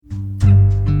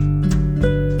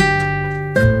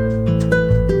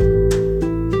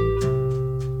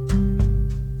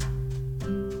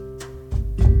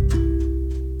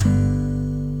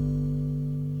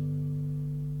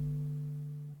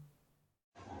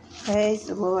Praise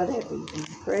the Lord, everyone.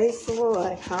 Praise the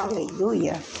Lord.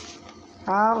 Hallelujah.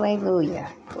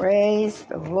 Hallelujah. Praise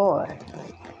the Lord.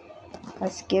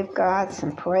 Let's give God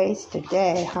some praise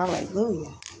today.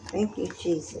 Hallelujah. Thank you,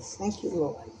 Jesus. Thank you,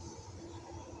 Lord.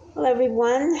 Well,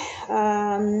 everyone,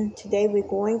 today we're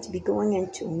going to be going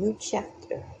into a new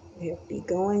chapter. We'll be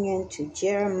going into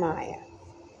Jeremiah.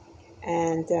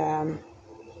 And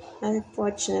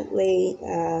unfortunately,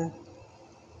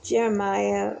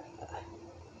 Jeremiah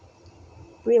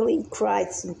really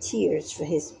cried some tears for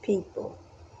his people.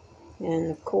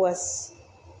 And of course,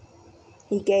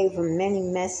 he gave them many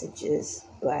messages,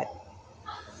 but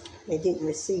they didn't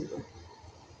receive them.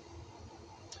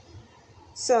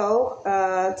 So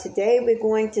today we're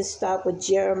going to start with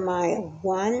Jeremiah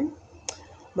 1.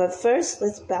 But first,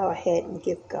 let's bow our head and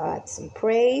give God some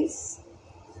praise.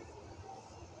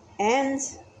 And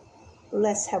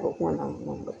let's have a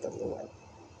one-on-one with the Lord.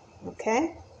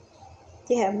 Okay?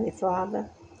 Dear Heavenly Father,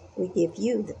 we give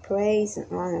you the praise and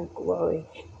honor and glory.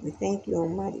 We thank you,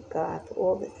 Almighty God, for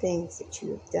all the things that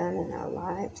you have done in our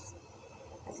lives.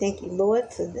 I thank you,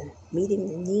 Lord, for meeting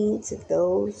the needs of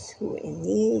those who are in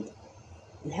need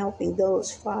and helping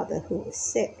those, Father, who are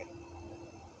sick.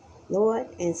 Lord,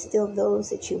 and still those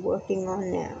that you're working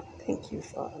on now. Thank you,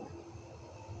 Father.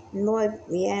 And Lord,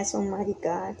 we ask, Almighty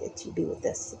God, that you be with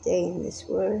us today in this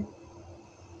word.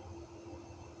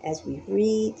 As we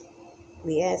read,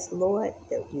 we ask, Lord,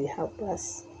 that you help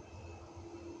us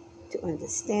to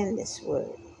understand this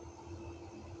word,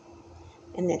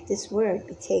 and that this word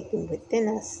be taken within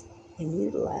us and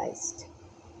utilized.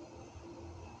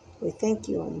 We thank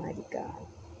you, Almighty God.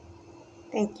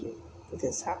 Thank you for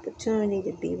this opportunity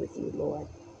to be with you, Lord,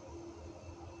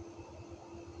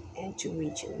 and to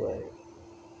read your word.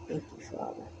 Thank you,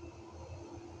 Father.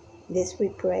 This we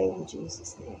pray in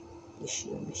Jesus' name,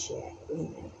 Yeshua Mashiach.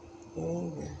 Amen.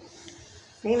 Amen.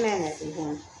 Amen,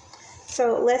 everyone.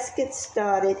 So let's get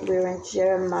started. We're in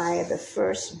Jeremiah, the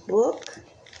first book.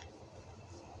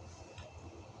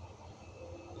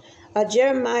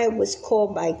 Jeremiah was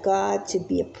called by God to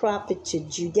be a prophet to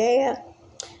Judea,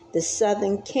 the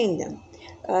southern kingdom.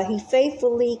 He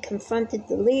faithfully confronted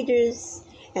the leaders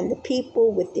and the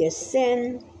people with their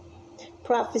sin,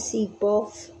 prophesied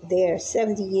both their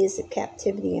 70 years of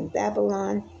captivity in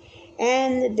Babylon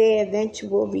and their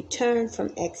eventual return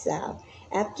from exile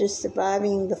after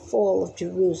surviving the fall of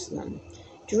Jerusalem.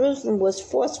 Jerusalem was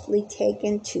forcefully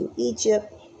taken to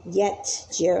Egypt, yet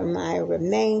Jeremiah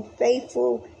remained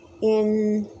faithful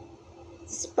in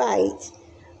spite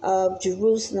of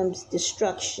Jerusalem's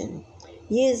destruction.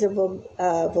 Years of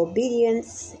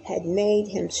obedience had made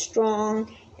him strong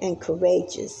and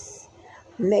courageous.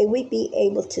 May we be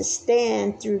able to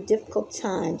stand through difficult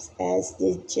times as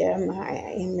did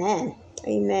Jeremiah. Amen.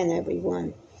 Amen,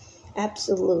 everyone.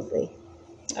 Absolutely.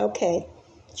 Okay.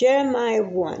 Jeremiah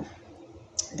 1.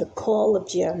 The call of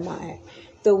Jeremiah.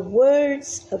 The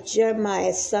words of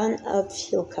Jeremiah, son of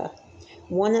Hilkiah,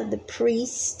 one of the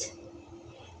priests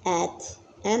at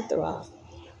Anathoth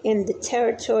in the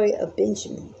territory of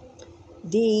Benjamin.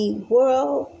 The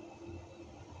word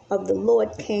of the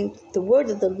Lord came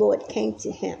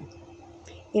to him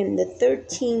in the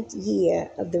 13th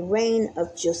year of the reign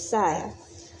of Josiah,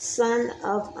 son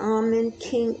of Ammon,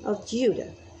 king of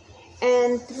Judah,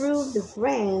 and through the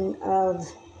reign of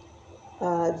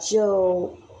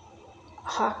Jehoiakim,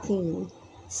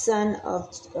 son of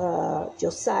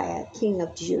Josiah, king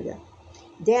of Judah,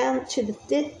 down to the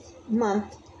 5th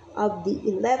month of the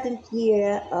 11th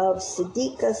year of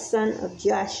Zedekiah, son of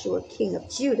Joshua, king of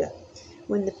Judah,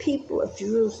 when the people of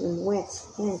Jerusalem went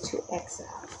into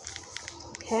exile.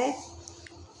 Okay?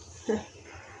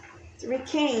 3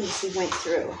 kings he went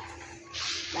through.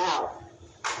 Wow.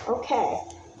 Okay.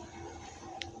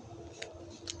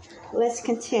 Let's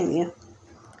continue.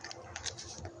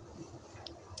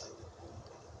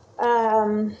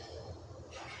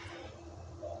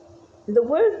 The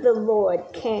word of the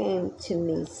Lord came to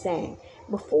me, saying,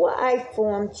 before I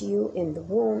formed you in the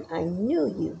womb, I knew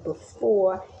you.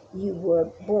 Before you were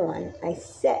born, I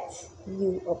set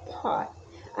you apart.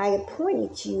 I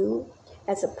appointed you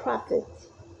as a prophet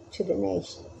to the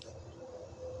nations.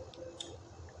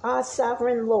 Our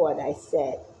sovereign Lord, I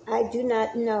said, I do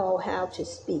not know how to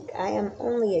speak. I am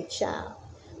only a child.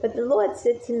 But the Lord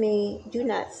said to me, do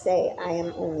not say, I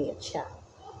am only a child.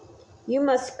 You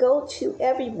must go to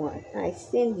everyone I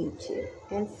send you to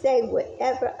and say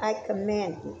whatever I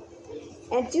command you.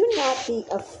 And do not be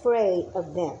afraid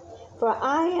of them, for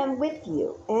I am with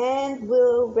you and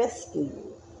will rescue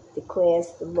you,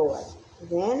 declares the Lord.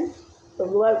 Then the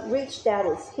Lord reached out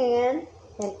his hand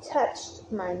and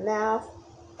touched my mouth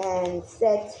and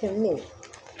said to me,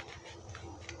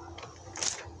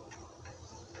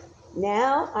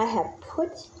 Now I have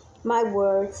put my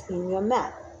words in your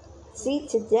mouth. See,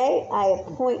 today I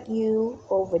appoint you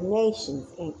over nations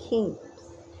and kingdoms,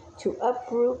 to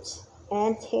uproot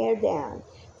and tear down,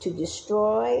 to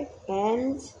destroy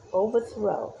and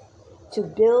overthrow, to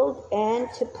build and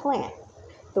to plant.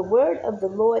 The word of the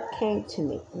Lord came to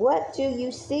me. What do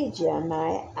you see,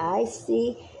 Jeremiah? I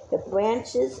see the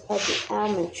branches of the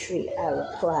almond tree, I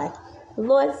replied. The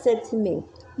Lord said to me,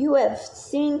 you have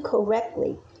seen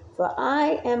correctly, for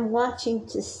I am watching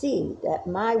to see that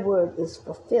my word is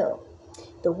fulfilled.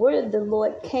 The word of the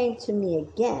Lord came to me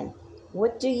again.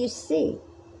 What do you see?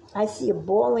 I see a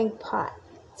boiling pot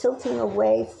tilting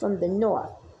away from the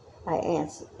north, I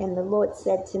answered. And the Lord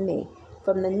said to me,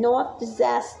 from the north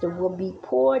disaster will be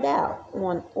poured out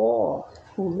on all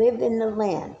who live in the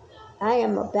land. I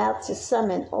am about to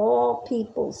summon all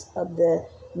peoples of the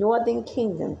northern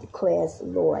kingdom, declares the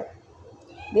Lord.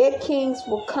 Their kings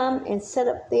will come and set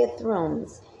up their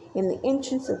thrones in the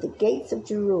entrance of the gates of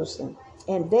Jerusalem,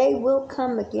 and they will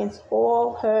come against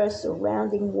all her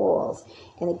surrounding walls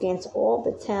and against all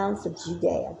the towns of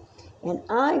Judea. And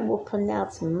I will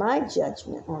pronounce my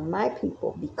judgment on my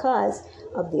people because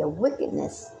of their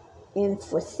wickedness in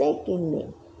forsaking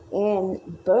me, in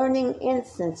burning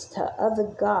incense to other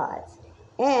gods,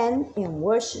 and in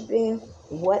worshiping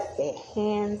what their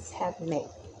hands have made.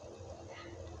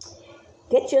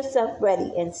 Get yourself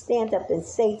ready and stand up and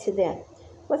say to them,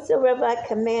 whatsoever I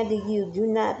commanded you, do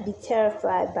not be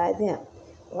terrified by them,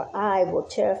 or I will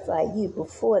terrify you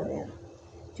before them.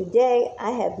 Today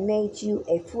I have made you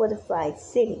a fortified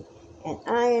city, an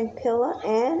iron pillar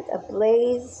and a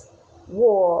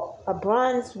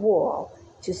bronze wall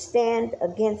to stand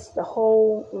against the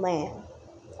whole land,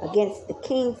 against the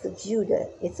kings of Judah,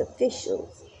 its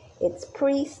officials, its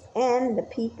priests, and the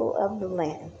people of the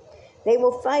land. They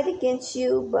will fight against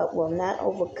you, but will not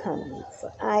overcome you,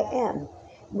 for I am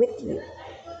with you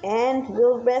and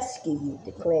will rescue you,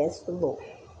 declares the Lord.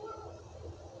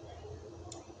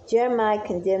 Jeremiah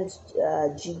condemns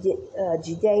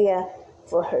Judea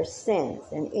for her sins,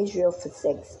 and Israel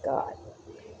forsakes God.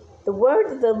 The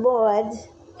word of the Lord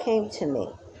came to me.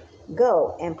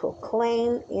 Go and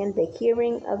proclaim in the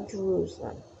hearing of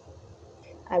Jerusalem.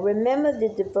 I remember the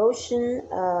devotion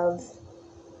of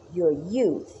your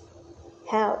youth,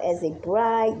 how as a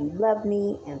bride you loved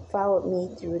me and followed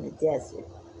me through the desert,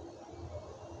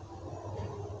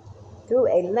 through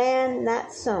a land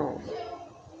not sown.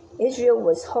 Israel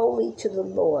was holy to the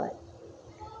Lord,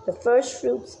 the first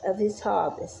fruits of his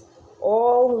harvest.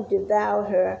 All who devoured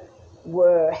her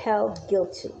were held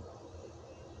guilty,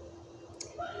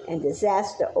 and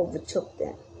disaster overtook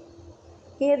them.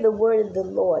 Hear the word of the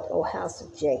Lord, O house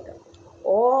of Jacob,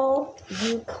 all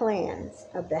you clans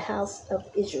of the house of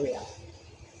Israel.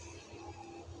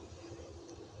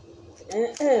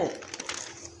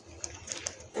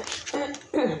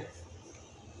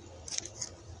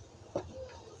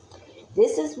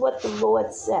 This is what the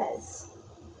Lord says.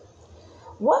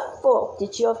 What fault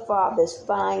did your fathers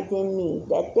find in me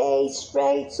that they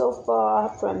strayed so far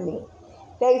from me?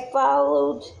 They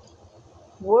followed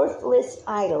worthless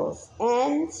idols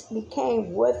and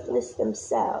became worthless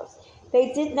themselves.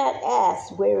 They did not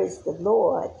ask, where is the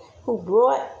Lord who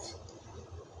brought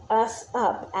us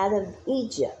up out of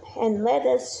Egypt and led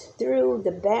us through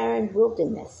the barren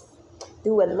wilderness,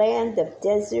 through a land of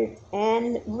desert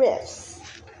and rifts,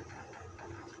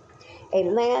 a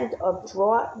land of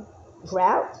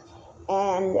drought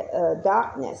and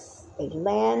darkness, a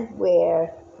land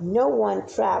where no one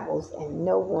travels and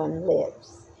no one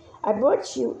lives. I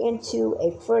brought you into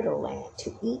a fertile land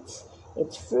to eat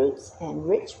its fruits and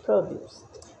rich produce,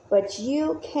 but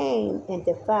you came and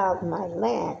defiled my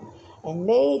land and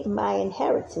made my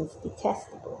inheritance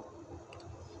detestable.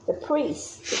 The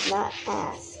priests did not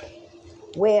ask,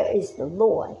 where is the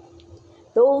Lord?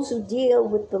 Those who deal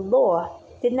with the law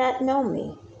did not know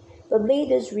me. The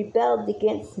leaders rebelled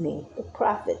against me. The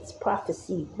prophets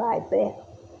prophesied by Baal,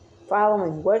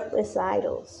 following worthless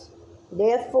idols.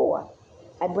 Therefore,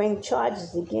 I bring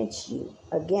charges against you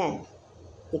again,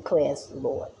 declares the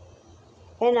Lord.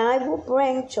 And I will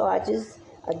bring charges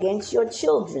against your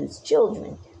children's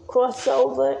children. Cross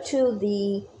over to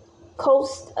the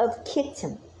coast of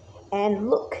Kittim and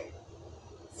look,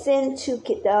 send to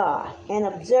Kedar and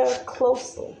observe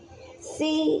closely.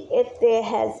 See if there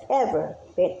has ever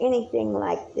been anything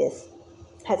like this.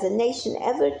 Has a nation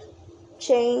ever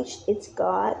changed its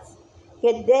gods?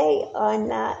 Yet they are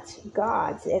not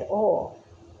gods at all.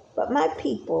 But my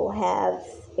people have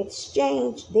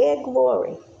exchanged their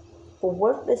glory for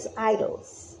worthless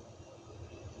idols.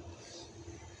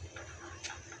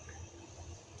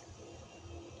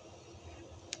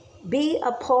 Be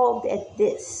appalled at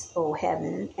this, O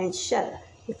heaven, and shudder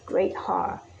with great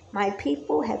horror. My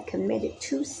people have committed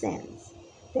two sins.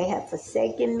 They have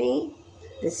forsaken me,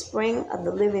 the spring of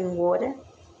the living water,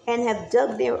 and have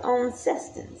dug their own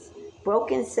cisterns,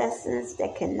 broken cisterns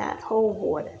that cannot hold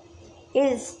water.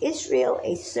 Is Israel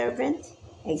a servant,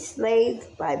 a slave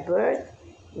by birth?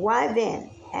 Why then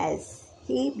has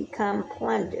he become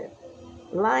plunder?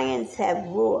 Lions have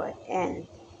roared, and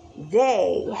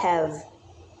they have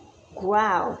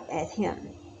growled at him.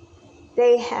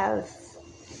 They have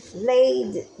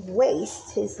laid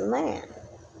waste his land.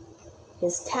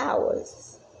 His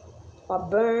towers are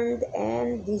burned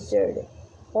and deserted.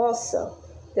 Also,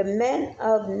 the men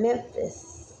of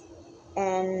Memphis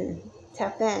and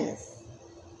Taphanes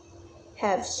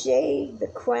have shaved the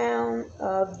crown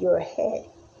of your head.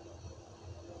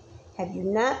 Have you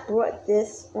not brought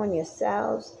this on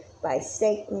yourselves by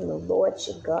Satan, the Lord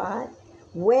your God,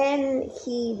 when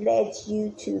he led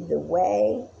you to the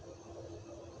way?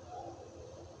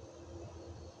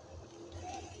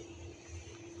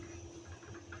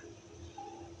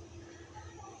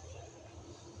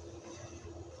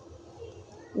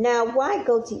 Now, why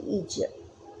go to Egypt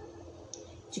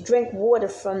to drink water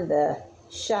from the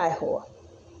Shihor?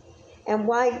 And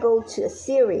why go to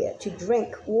Assyria to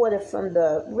drink water from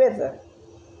the river?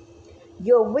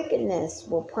 Your wickedness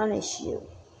will punish you.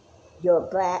 Your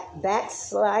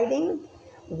backsliding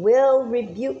will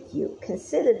rebuke you.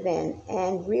 Consider then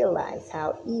and realize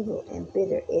how evil and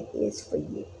bitter it is for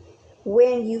you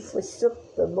when you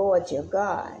forsook the Lord your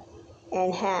God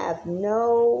and have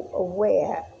no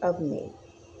aware of me,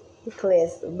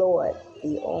 declares the Lord,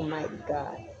 the Almighty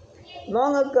God.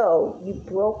 Long ago you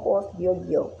broke off your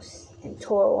yokes and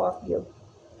tore off your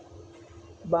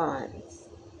bonds.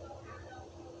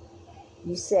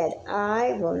 You said,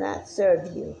 I will not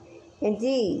serve you.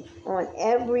 Indeed, on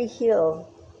every hill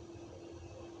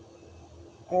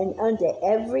and under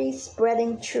every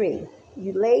spreading tree,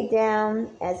 you lay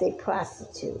down as a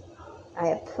prostitute. I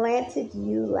have planted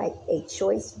you like a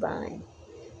choice vine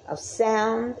of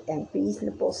sound and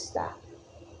reasonable stock.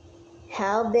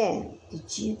 How then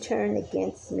did you turn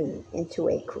against me into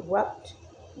a corrupt,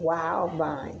 wild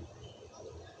vine?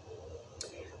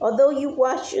 Although you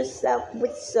wash yourself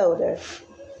with soda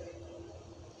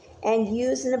and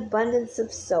use an abundance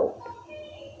of soap,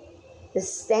 the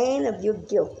stain of your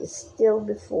guilt is still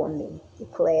before me,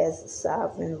 declares the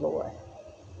sovereign Lord.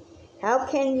 How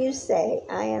can you say,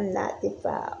 I am not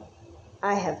defiled?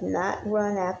 I have not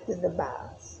run after the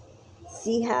Baals.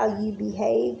 See how you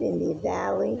behaved in the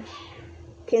valley.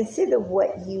 Consider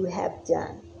what you have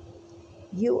done.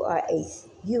 You are a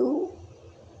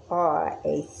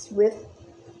swift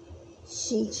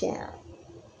she-chound.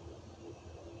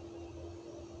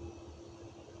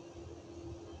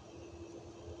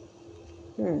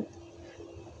 I'm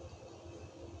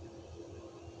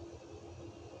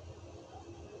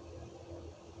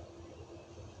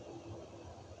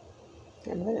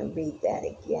going to read that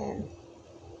again.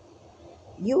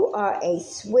 You are a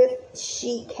swift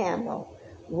she-camel,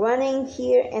 running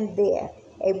here and there,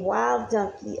 a wild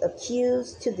donkey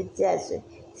accused to the desert,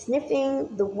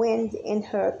 sniffing the wind in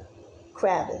her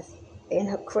crevice, in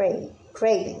her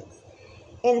cravings,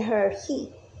 in her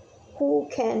heat. Who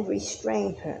can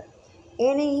restrain her?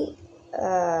 Any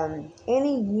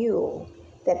mule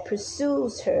that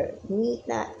pursues her need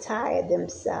not tire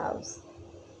themselves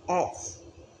at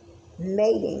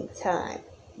mating time.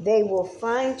 They will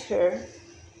find her.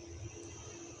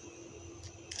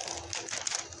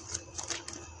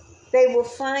 They will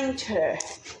find her.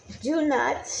 Do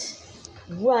not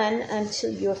run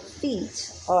until your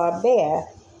feet are bare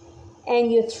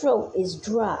and your throat is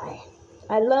dry.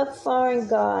 I love foreign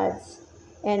gods,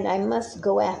 and I must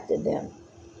go after them.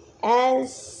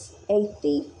 As a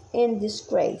thief in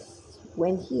disgrace,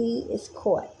 when he is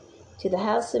caught, to the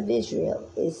house of Israel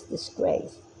is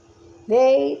disgrace.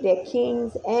 They, their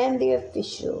kings, and their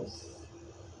officials,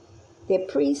 their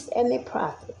priests and their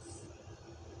prophets,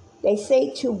 they say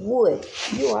to wood,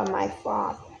 you are my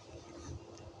father,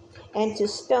 and to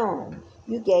stone,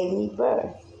 you gave me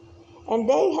birth. And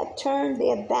they have turned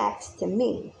their backs to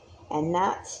me, and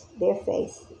not their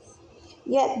faces.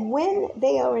 Yet when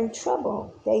they are in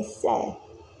trouble, they say,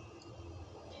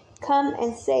 come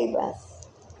and save us.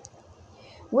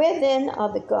 Where then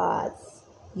are the gods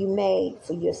you made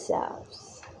for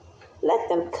yourselves? Let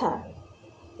them come.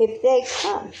 If they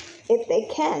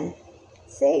can,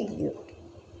 save you.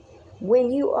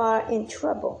 When you are in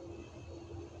trouble,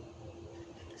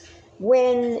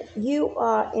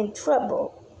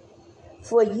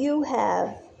 for you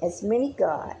have as many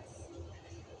gods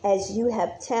as you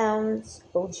have towns,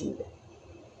 O Judah.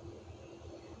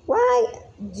 Why Why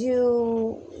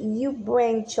do you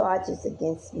bring charges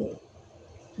against me?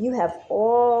 You have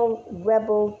all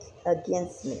rebelled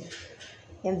against me.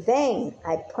 In vain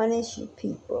I punish you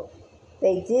people.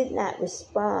 They did not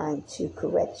respond to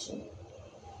correction.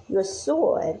 Your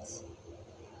sword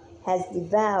has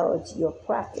devoured your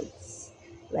prophets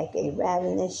like a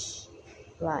ravenous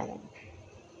lion.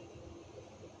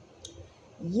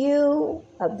 You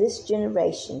of this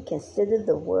generation, consider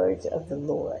the words of the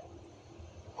Lord.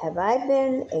 Have I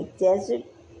been a desert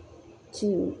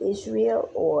to Israel,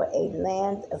 or a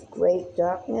land of great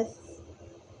darkness?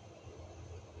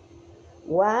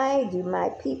 Why do my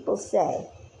people say,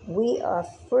 we are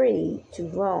free to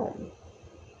roam?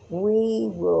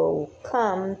 We will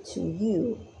come to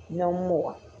you no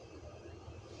more.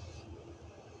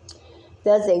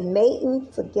 Does a maiden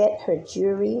forget her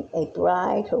jewelry, a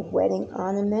bride her wedding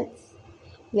ornaments?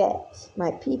 Yet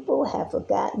my people have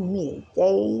forgotten me,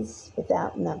 days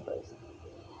without numbers.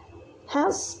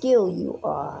 How skilled you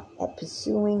are at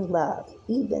pursuing love!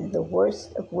 Even the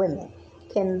worst of women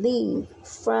can leave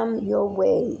from your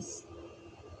ways.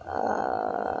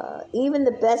 Even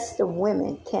the best of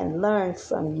women can learn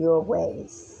from your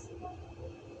ways.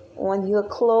 On your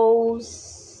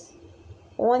clothes,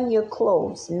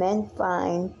 men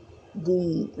find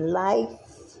the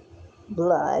life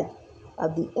blood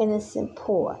of the innocent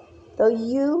poor, though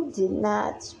you did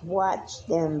not watch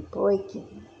them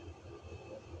breaking.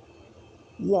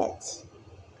 Yet,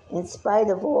 in spite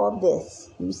of all this,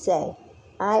 you say,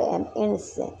 I am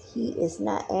innocent. He is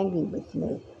not angry with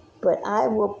me. But I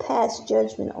will pass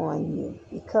judgment on you,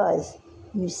 because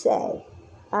you say,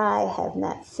 I have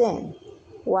not sinned.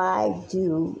 Why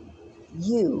do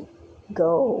you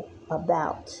go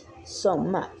about so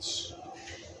much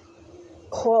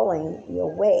calling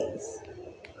your ways?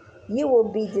 You will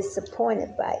be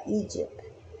disappointed by Egypt,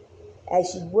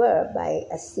 as you were by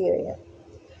Assyria.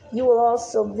 You will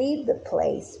also leave the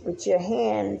place with your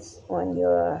hands on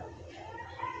your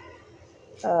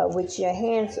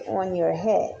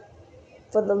head.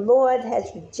 For the Lord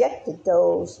has rejected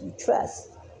those you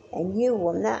trust, and you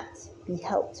will not be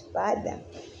helped by them.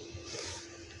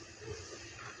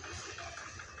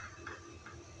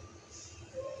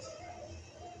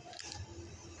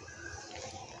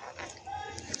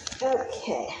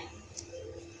 Okay.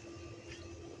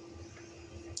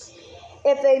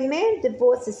 If a man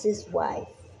divorces his wife,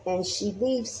 and she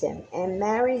leaves him and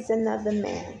marries another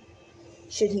man,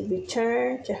 should he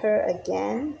return to her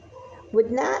again?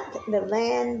 Would not the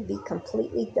land be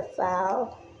completely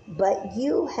defiled? But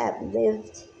you have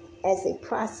lived as a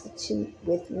prostitute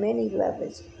with many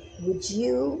lovers. Would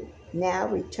you now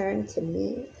return to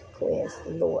me, declares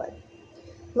the Lord?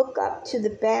 Look up to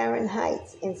the barren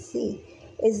heights and see,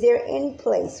 is there any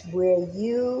place where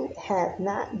you have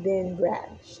not been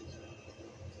ravished?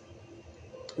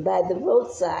 By the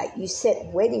roadside you sit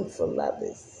waiting for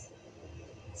lovers,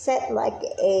 set like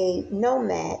a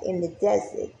nomad in the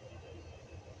desert.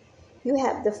 You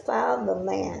have defiled the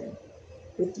land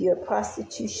with your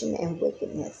prostitution and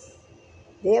wickedness.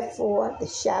 Therefore the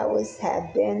showers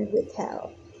have been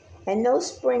withheld, and no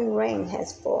spring rain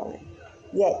has fallen.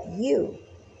 Yet you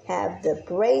have the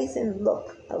brazen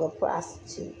look of a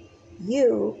prostitute.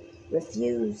 You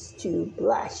refuse to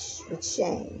blush with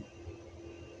shame.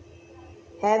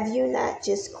 Have you not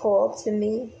just called to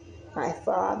me, my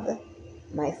father,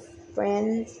 my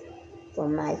friends, for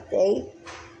my faith?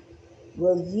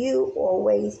 Will you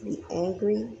always be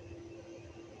angry?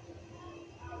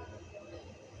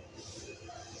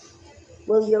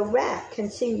 Will your wrath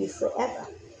continue forever?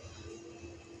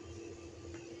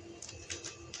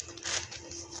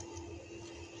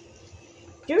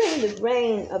 During the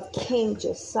reign of King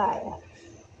Josiah,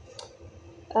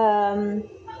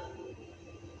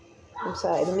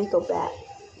 let me go back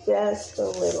just a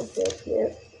little bit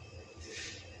here.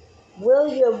 Will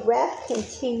your wrath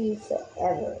continue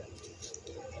forever?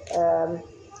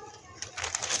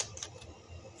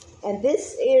 And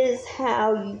this is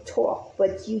how you talk,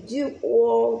 but you do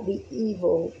all the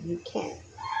evil you can.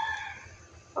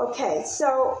 Okay,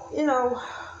 so,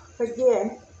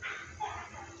 again,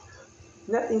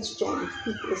 nothing's changed.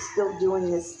 People are still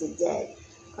doing this today,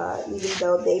 even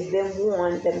though they've been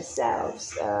warned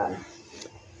themselves.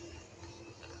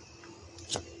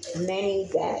 Many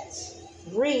that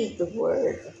read the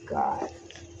Word of God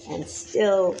and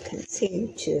still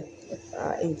continue to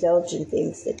indulge in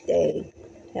things that they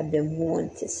have been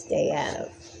warned to stay out of.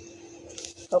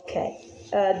 Okay.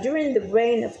 During the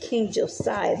reign of King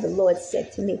Josiah, the Lord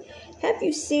said to me, have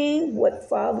you seen what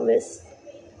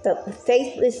the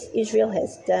faithless Israel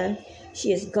has done?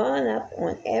 She has gone up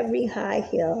on every high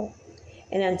hill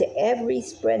and under every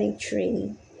spreading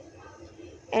tree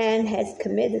and has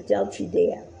committed adultery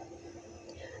there.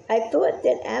 I thought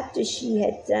that after she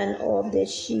had done all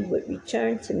this, she would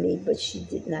return to me, but she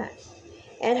did not.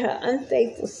 And her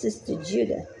unfaithful sister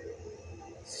Judah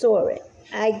saw it.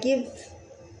 I give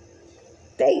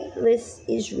faithless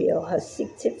Israel her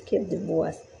certificate of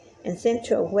divorce and sent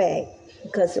her away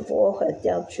because of all her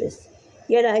adulteries.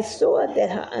 Yet I saw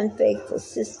that her unfaithful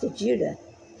sister Judah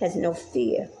has no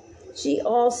fear. She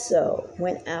also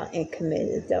went out and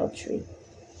committed adultery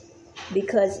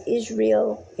because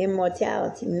Israel's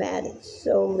immortality mattered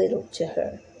so little to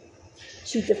her.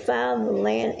 She defiled the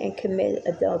land and committed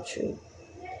adultery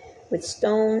with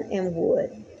stone and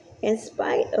wood. In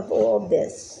spite of all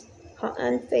this, her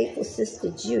unfaithful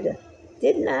sister Judah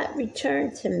did not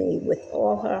return to me with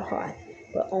all her heart,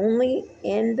 but only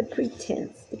in the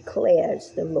pretense,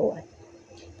 declares the Lord.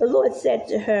 The Lord said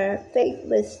to her,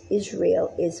 faithless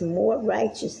Israel is more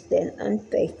righteous than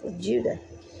unfaithful Judah.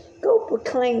 Go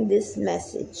proclaim this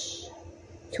message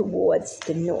towards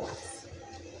the north.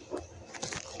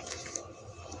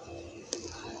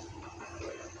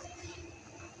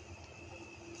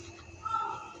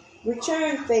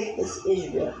 Return, faithless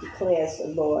Israel, declares the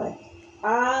Lord.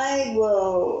 I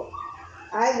will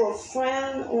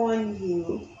frown on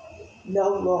you no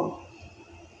longer.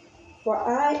 For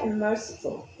I am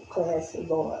merciful, declares the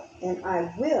Lord, and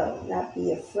I will not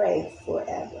be afraid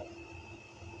forever.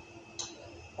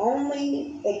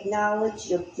 Only acknowledge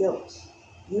your guilt.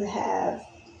 You have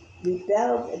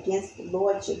rebelled against the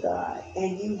Lord your God,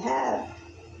 and you have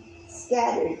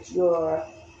scattered your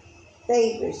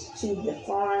favors to the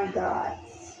foreign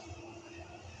gods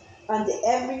under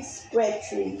every spread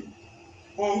tree,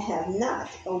 and have not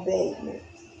obeyed me.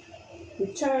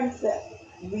 Return,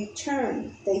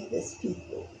 faithless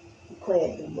people,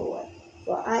 declared the Lord,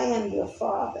 for I am your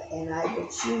father, and I will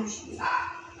choose you,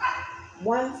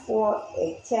 one for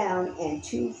a town and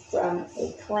two from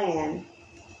a clan,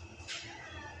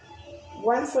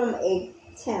 one from a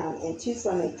town and two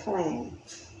from a clan,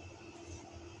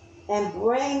 and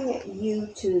bring you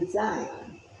to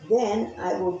Zion. Then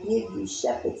I will give you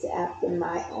shepherds after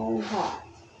my own heart,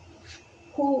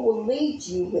 who will lead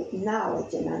you with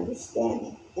knowledge and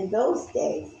understanding. In those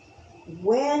days,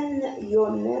 when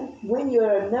your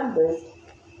numbers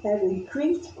have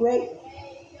increased greatly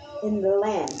in the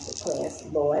land, declares the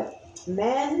Lord,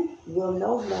 men will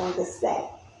no longer say,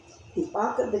 the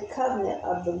ark of the covenant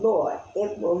of the Lord.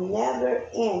 It will never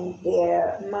in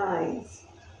their minds.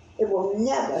 It will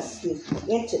never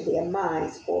enter their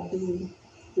minds or be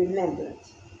remembered.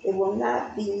 It will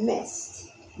not be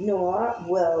missed, nor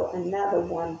will another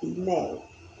one be made.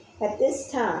 At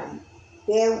this time,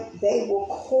 they will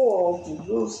call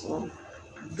Jerusalem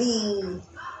the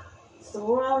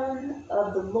throne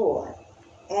of the Lord,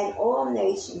 and all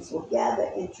nations will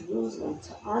gather in Jerusalem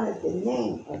to honor the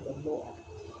name of the Lord.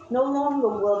 No longer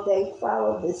will they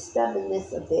follow the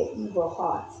stubbornness of their evil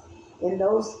hearts. In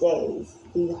those days,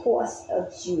 the horse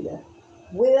of Judah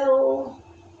will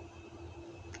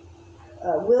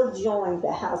join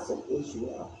the house of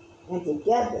Israel, and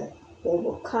together they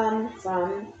will come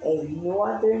from a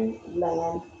northern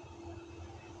land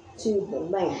to the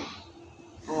land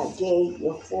I gave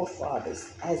your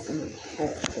forefathers as an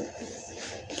inheritance.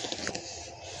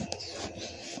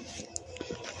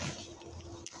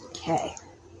 Okay.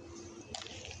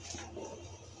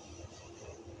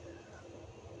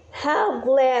 How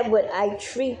glad would I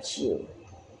treat you?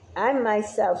 I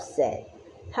myself said,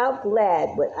 how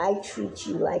glad would I treat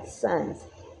you like sons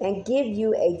and give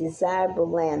you a desirable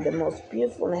land, the most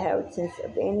beautiful inheritance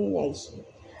of any nation.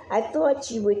 I thought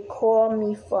you would call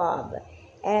me Father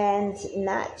and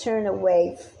not turn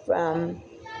away from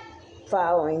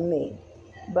following me.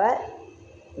 But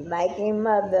like a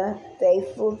mother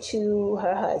faithful to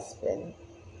her husband,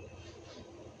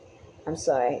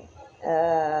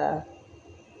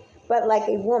 but like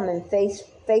a woman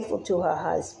faithful to her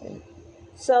husband,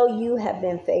 so you have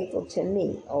been faithful to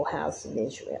me, O house of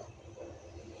Israel.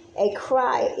 A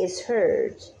cry is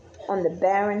heard on the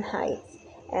barren heights,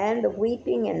 and the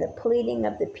weeping and the pleading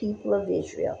of the people of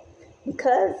Israel,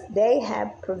 because they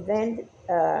have prevented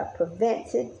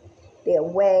their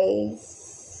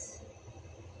ways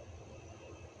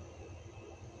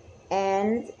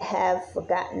and have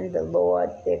forgotten the Lord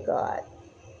their God.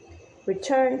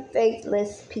 Return,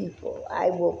 faithless people, I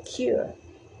will cure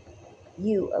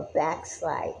you of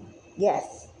backsliding.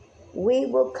 Yes, we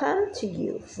will come to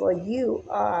you, for you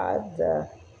are the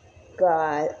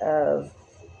God of,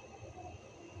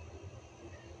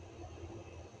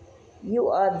 you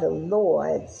are the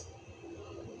Lord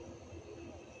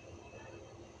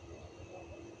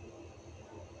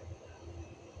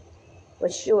For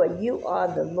sure, you are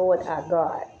the Lord our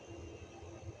God.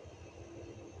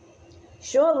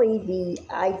 Surely the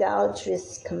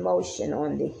idolatrous commotion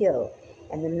on the hill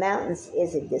and the mountains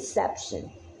is a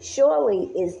deception.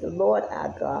 Surely is the Lord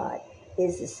our God,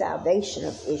 is the salvation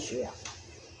of Israel.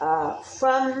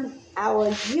 From our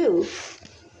youth,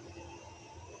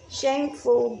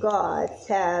 shameful gods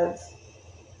have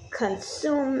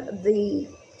consumed the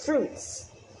fruits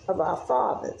of our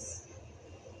fathers,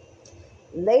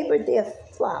 labored their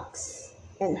flocks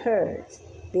and herds,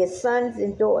 their sons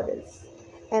and daughters,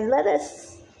 and let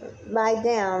us lie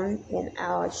down in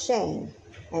our shame,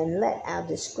 and let our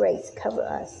disgrace cover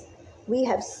us. We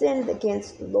have sinned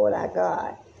against the Lord our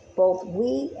God, both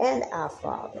we and our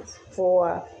fathers,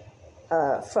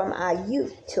 from our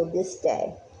youth till this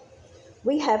day.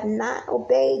 We have not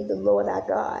obeyed the Lord our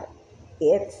God.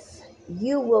 If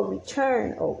you will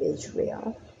return, O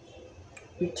Israel,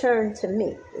 return to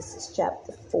me. This is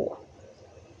chapter 4.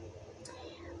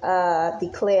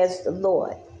 Declares the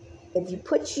Lord. If you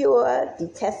put your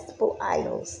detestable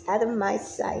idols out of my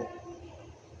sight,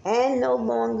 and no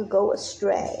longer go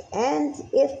astray, and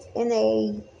if in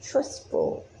a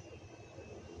truthful,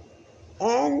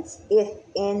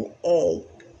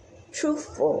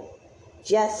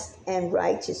 just, and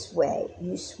righteous way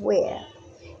you swear,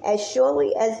 as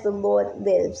surely as the Lord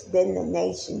lives, then the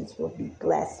nations will be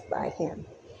blessed by him,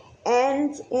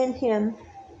 and in him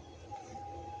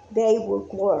they will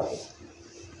glory.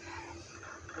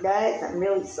 Guys, I'm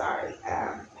really sorry.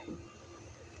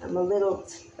 I'm a little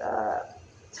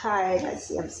tired. I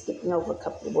see I'm skipping over a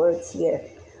couple of words here.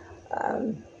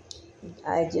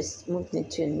 I just moved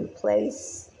into a new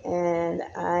place, and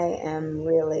I am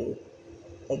really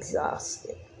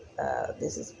exhausted.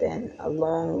 This has been a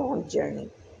long, long journey,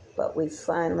 but we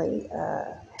finally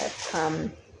have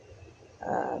come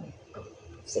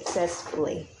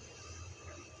successfully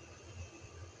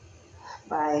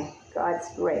by God's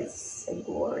grace and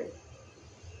glory.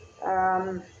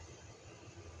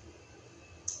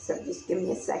 So just give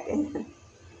me a second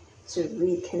to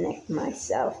reconnect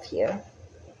myself here.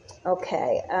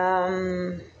 Okay,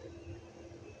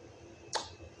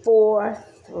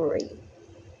 4:3.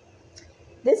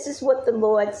 This is what the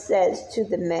Lord says to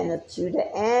the men of Judah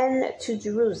and to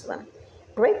Jerusalem.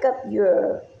 Break up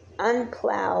your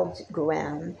unplowed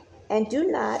ground and do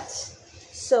not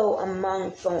sow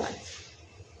among thorns.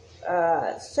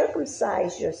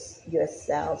 Circumcise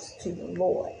yourselves to the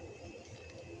Lord.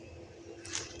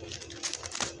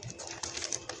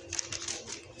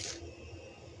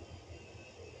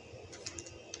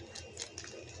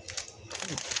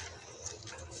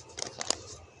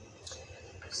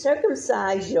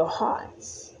 Circumcise your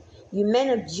hearts, you men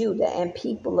of Judah and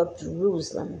people of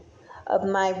Jerusalem, of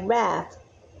my wrath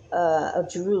of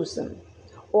Jerusalem,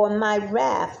 or my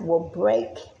wrath will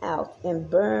break out and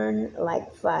burn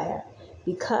like fire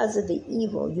because of the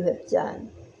evil you have done.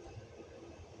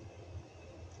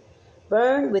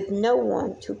 Burn with no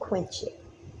one to quench it.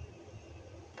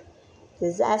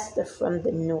 Disaster from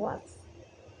the north.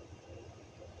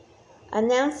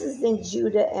 Announces in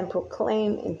Judah and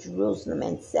proclaim in Jerusalem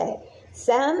and say,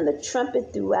 sound the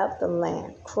trumpet throughout the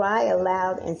land. Cry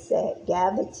aloud and say,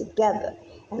 gather together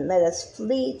and let us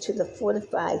flee to the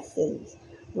fortified cities.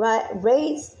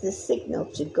 Raise the signal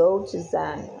to go to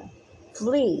Zion.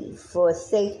 Flee for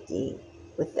safety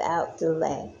without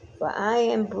delay. For I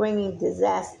am bringing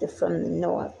disaster from the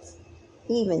north,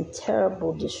 even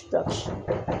terrible destruction.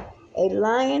 A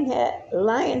lion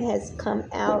has come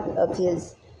out of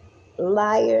his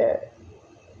lair.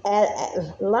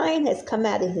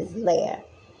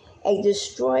 A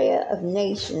destroyer of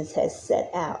nations has set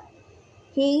out.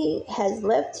 He has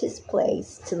left his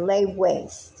place to lay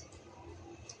waste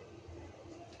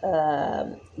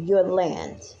your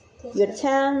land. Your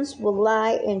towns will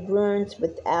lie in ruins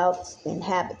without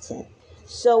inhabitant.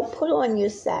 So put on your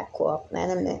sackcloth,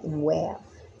 lament, and wail,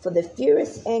 for the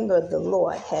furious anger of the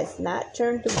Lord has not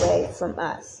turned away from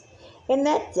us. In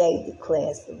that day,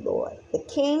 declares the Lord, the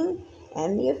king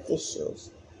and the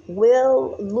officials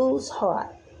will lose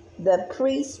heart. The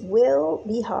priests will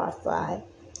be horrified,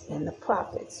 and the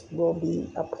prophets will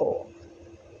be appalled.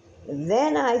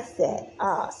 Then I said,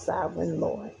 sovereign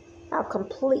Lord, how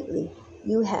completely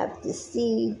you have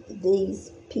deceived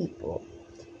these people,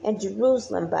 and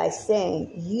Jerusalem by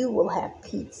saying, you will have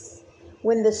peace,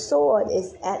 when the sword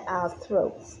is at our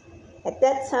throats. At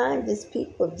that time, this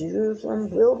people of Jerusalem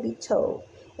will be told,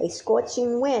 a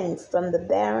scorching wind from the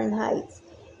barren heights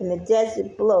and the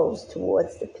desert blows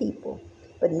towards the people,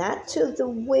 but not to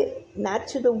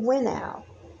the winnow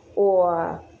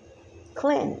or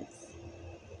cleanse.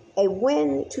 A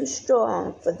wind too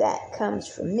strong for that comes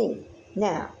from me.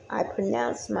 Now I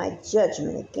pronounce my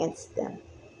judgment against them.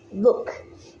 Look,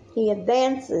 he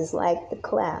advances like the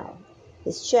cloud.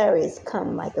 His chariots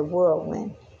come like a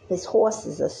whirlwind. His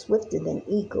horses are swifter than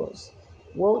eagles.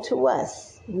 Woe to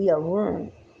us, we are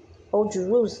ruined. O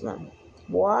Jerusalem,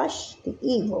 wash the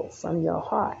evil from your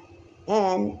heart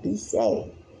and be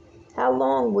saved. How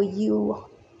long will you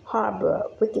harbor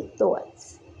wicked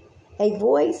thoughts? A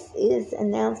voice is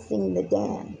announcing the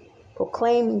dam,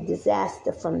 proclaiming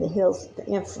disaster from the hills of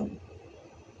Ephraim.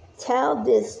 Tell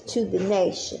this to the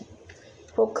nation.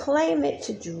 Proclaim it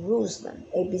to Jerusalem.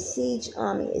 A besieged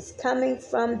army is coming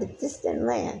from the distant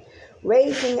land,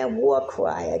 raising a war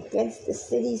cry against the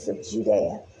cities of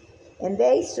Judea. And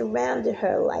they surrounded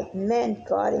her like men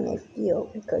guarding a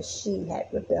field because she had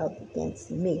rebelled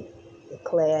against me,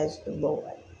 declares the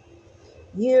Lord.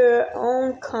 Your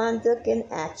own conduct and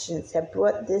actions have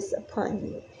brought this upon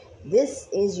you. This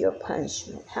is your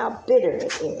punishment. How bitter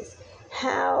it is.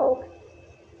 How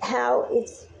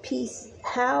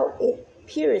it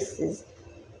pierces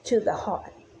to the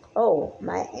heart. Oh,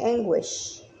 my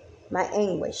anguish,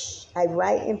 I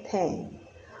write in pain.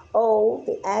 Oh,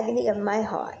 the agony of my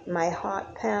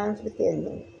heart pounds within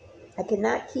me. I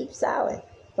cannot keep silent,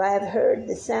 for I have heard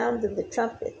the sound of the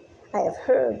trumpet. I have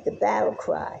heard the battle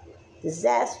cry.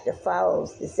 Disaster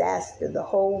follows disaster. The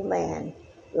whole land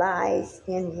lies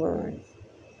in ruins.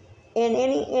 In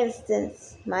any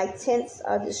instance, my tents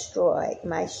are destroyed,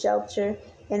 my shelter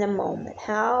in a moment.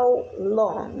 How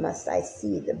long must I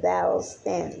see the battle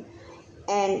standard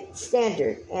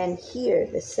and hear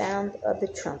the sound of the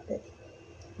trumpet?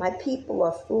 My people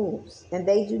are fools, and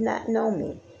they do not know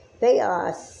me. They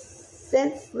are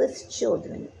senseless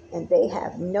children, and they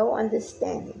have no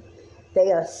understanding.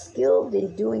 They are skilled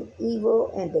in doing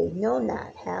evil, and they know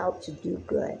not how to do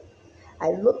good.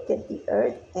 I looked at the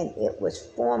earth, and it was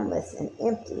formless and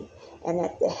empty, and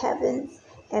at the heavens,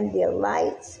 and their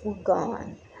lights were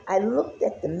gone. I looked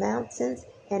at the mountains,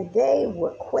 and they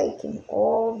were quaking.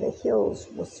 All the hills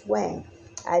were swaying.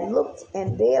 I looked,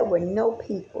 and there were no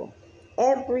people.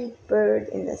 Every bird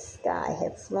in the sky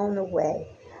had flown away.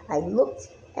 I looked,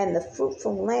 and the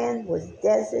fruitful land was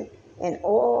desert, and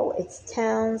all its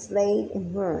towns laid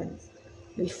in ruins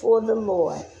before the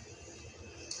Lord,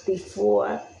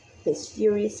 before his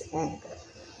furious anger.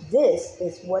 This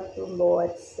is what the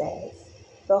Lord says.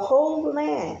 The whole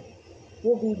land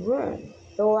will be ruined,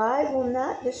 though I will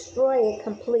not destroy it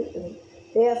completely.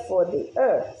 Therefore the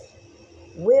earth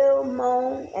will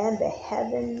moan, and the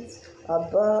heavens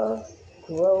above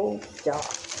grow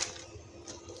dark.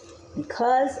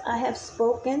 Because I have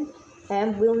spoken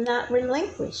and will not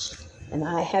relinquish, and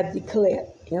I have declared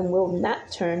and will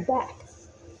not turn back.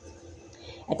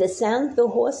 At the sound of the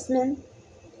horsemen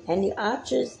and the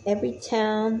archers, every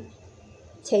town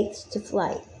takes to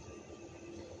flight.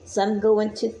 Some go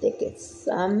into thickets,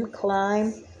 some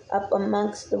climb up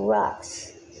amongst the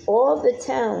rocks. All the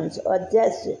towns are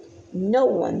desert, no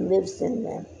one lives in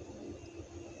them.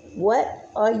 What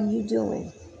are you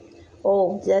doing,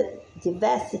 O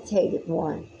devastated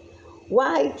one?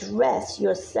 Why dress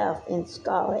yourself in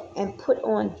scarlet and put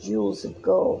on jewels of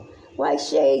gold? Why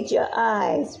shade your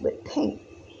eyes with paint?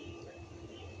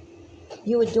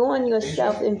 You adorn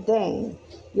yourself in vain.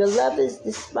 Your lovers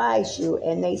despise you,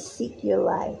 and they seek your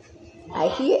life. I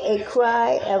hear a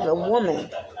cry of a woman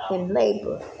in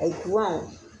labor, a groan.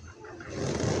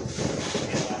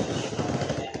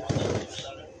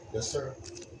 Yes, sir.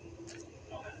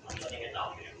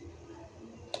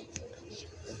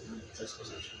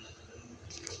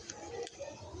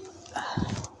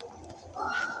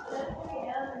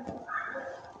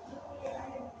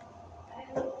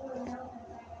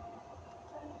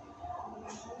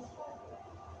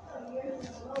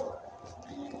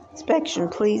 Inspection,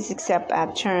 please accept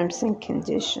our terms and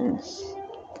conditions.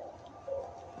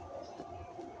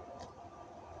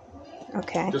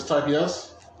 Okay. Just type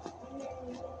yes.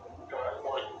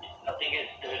 I think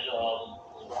there's a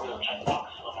checkbox, if I'm not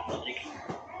mistaken.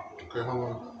 Okay, hold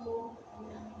on.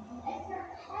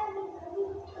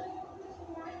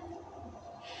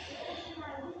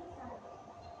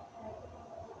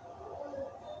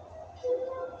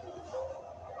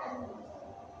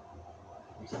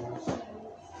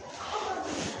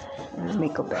 Let me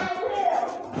go back.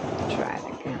 Try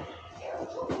it again.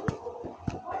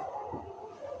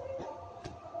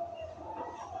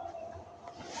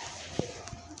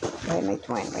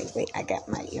 Wait. I got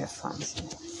my earphones in.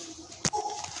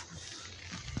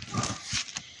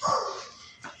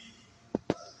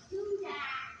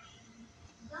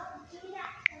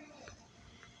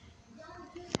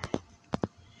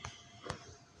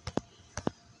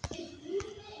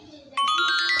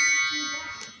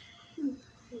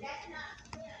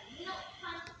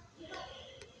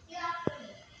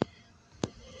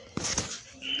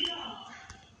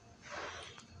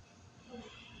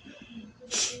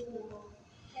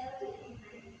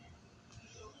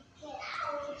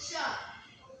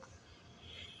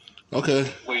 Okay,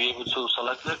 Were you able to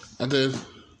select it? I did.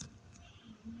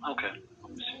 Okay.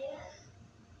 Let me see.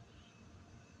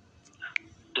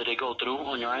 Did it go through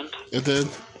on your end? It did.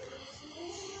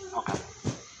 Okay.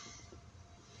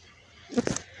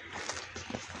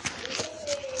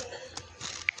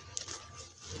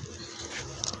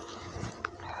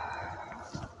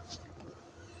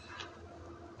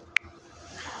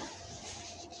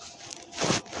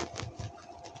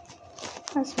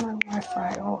 That's my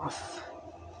Wi-Fi off.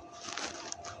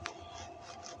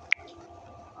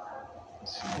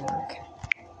 Okay.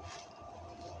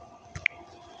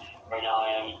 Right now I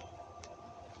am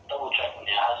double checking.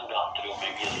 It hasn't gone through.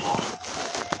 Maybe it's low.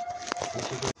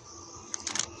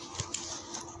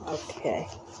 Okay.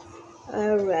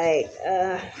 All right.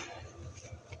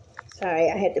 Sorry,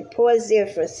 I had to pause there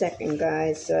for a second,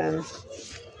 guys.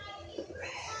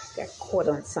 Got caught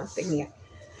on something here.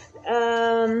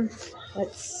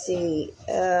 Let's see.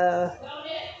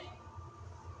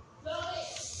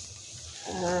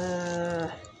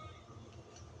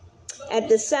 At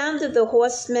the sound of the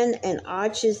horsemen and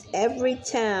archers, every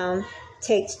town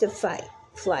takes to flight.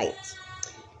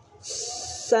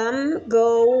 Some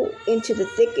go into the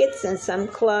thickets and some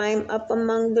climb up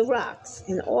among the rocks,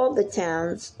 and all the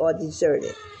towns are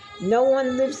deserted. No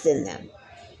one lives in them.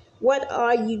 What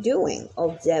are you doing,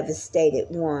 O devastated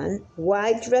one?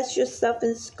 Why dress yourself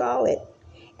in scarlet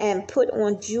and put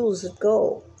on jewels of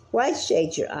gold? Why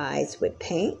shade your eyes with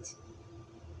paint?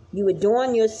 You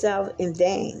adorn yourself in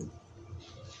vain.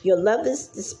 Your lovers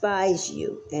despise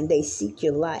you, and they seek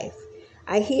your life.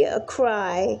 I hear a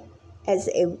cry as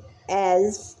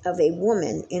of a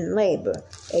woman in labor,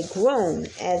 a groan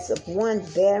as of one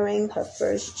bearing her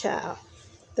first child.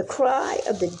 The cry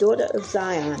of the daughter of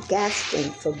Zion,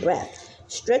 gasping for breath,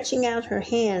 stretching out her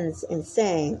hands and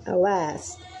saying,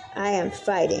 Alas, I am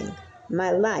fighting. My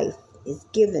life is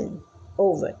given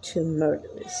over to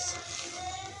murderers.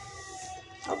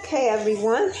 Okay,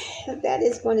 everyone, that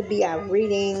is going to be our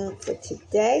reading for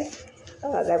today.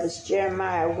 That was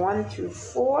Jeremiah 1 through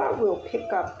 4. We'll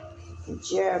pick up in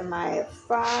Jeremiah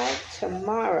 5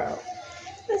 tomorrow.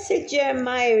 Let's say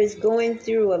Jeremiah is going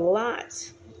through a lot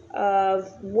of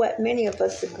what many of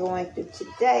us are going through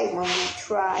today when we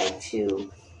try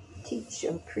to teach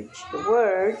and preach the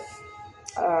word.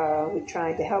 We're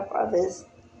trying to help others.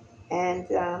 And,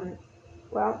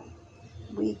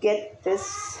 we get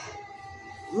this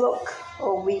look,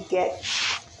 or we get,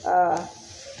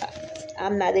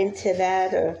 I'm not into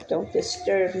that, or don't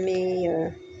disturb me,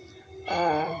 or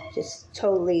just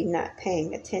totally not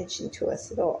paying attention to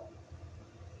us at all.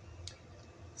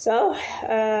 So,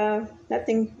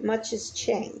 nothing much has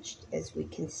changed, as we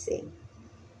can see.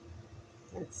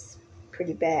 That's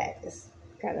pretty bad. It's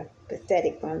kind of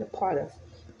pathetic on the part of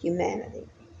humanity.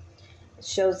 It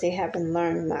shows they haven't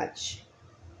learned much.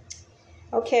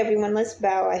 Okay, everyone, let's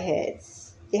bow our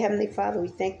heads. Dear Heavenly Father, we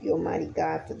thank you, Almighty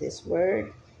God, for this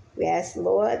word. We ask,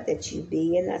 Lord, that you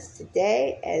be in us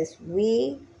today as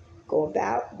we go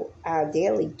about our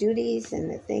daily duties and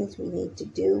the things we need to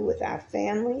do with our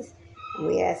families. And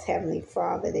we ask, Heavenly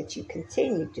Father, that you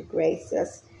continue to grace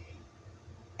us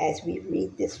as we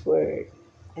read this word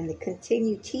and to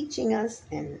continue teaching us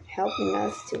and helping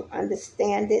us to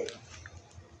understand it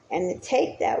and to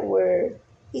take that word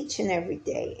each and every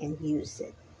day and use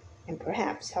it and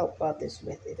perhaps help others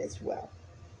with it as well.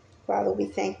 Father, we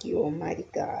thank you, Almighty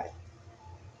God,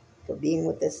 for being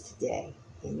with us today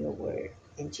in your word.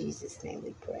 In Jesus' name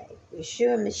we pray.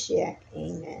 Yeshua Mashiach,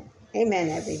 amen. Amen,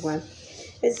 everyone.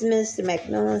 This is Minister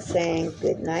McMillan saying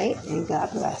good night and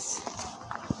God bless.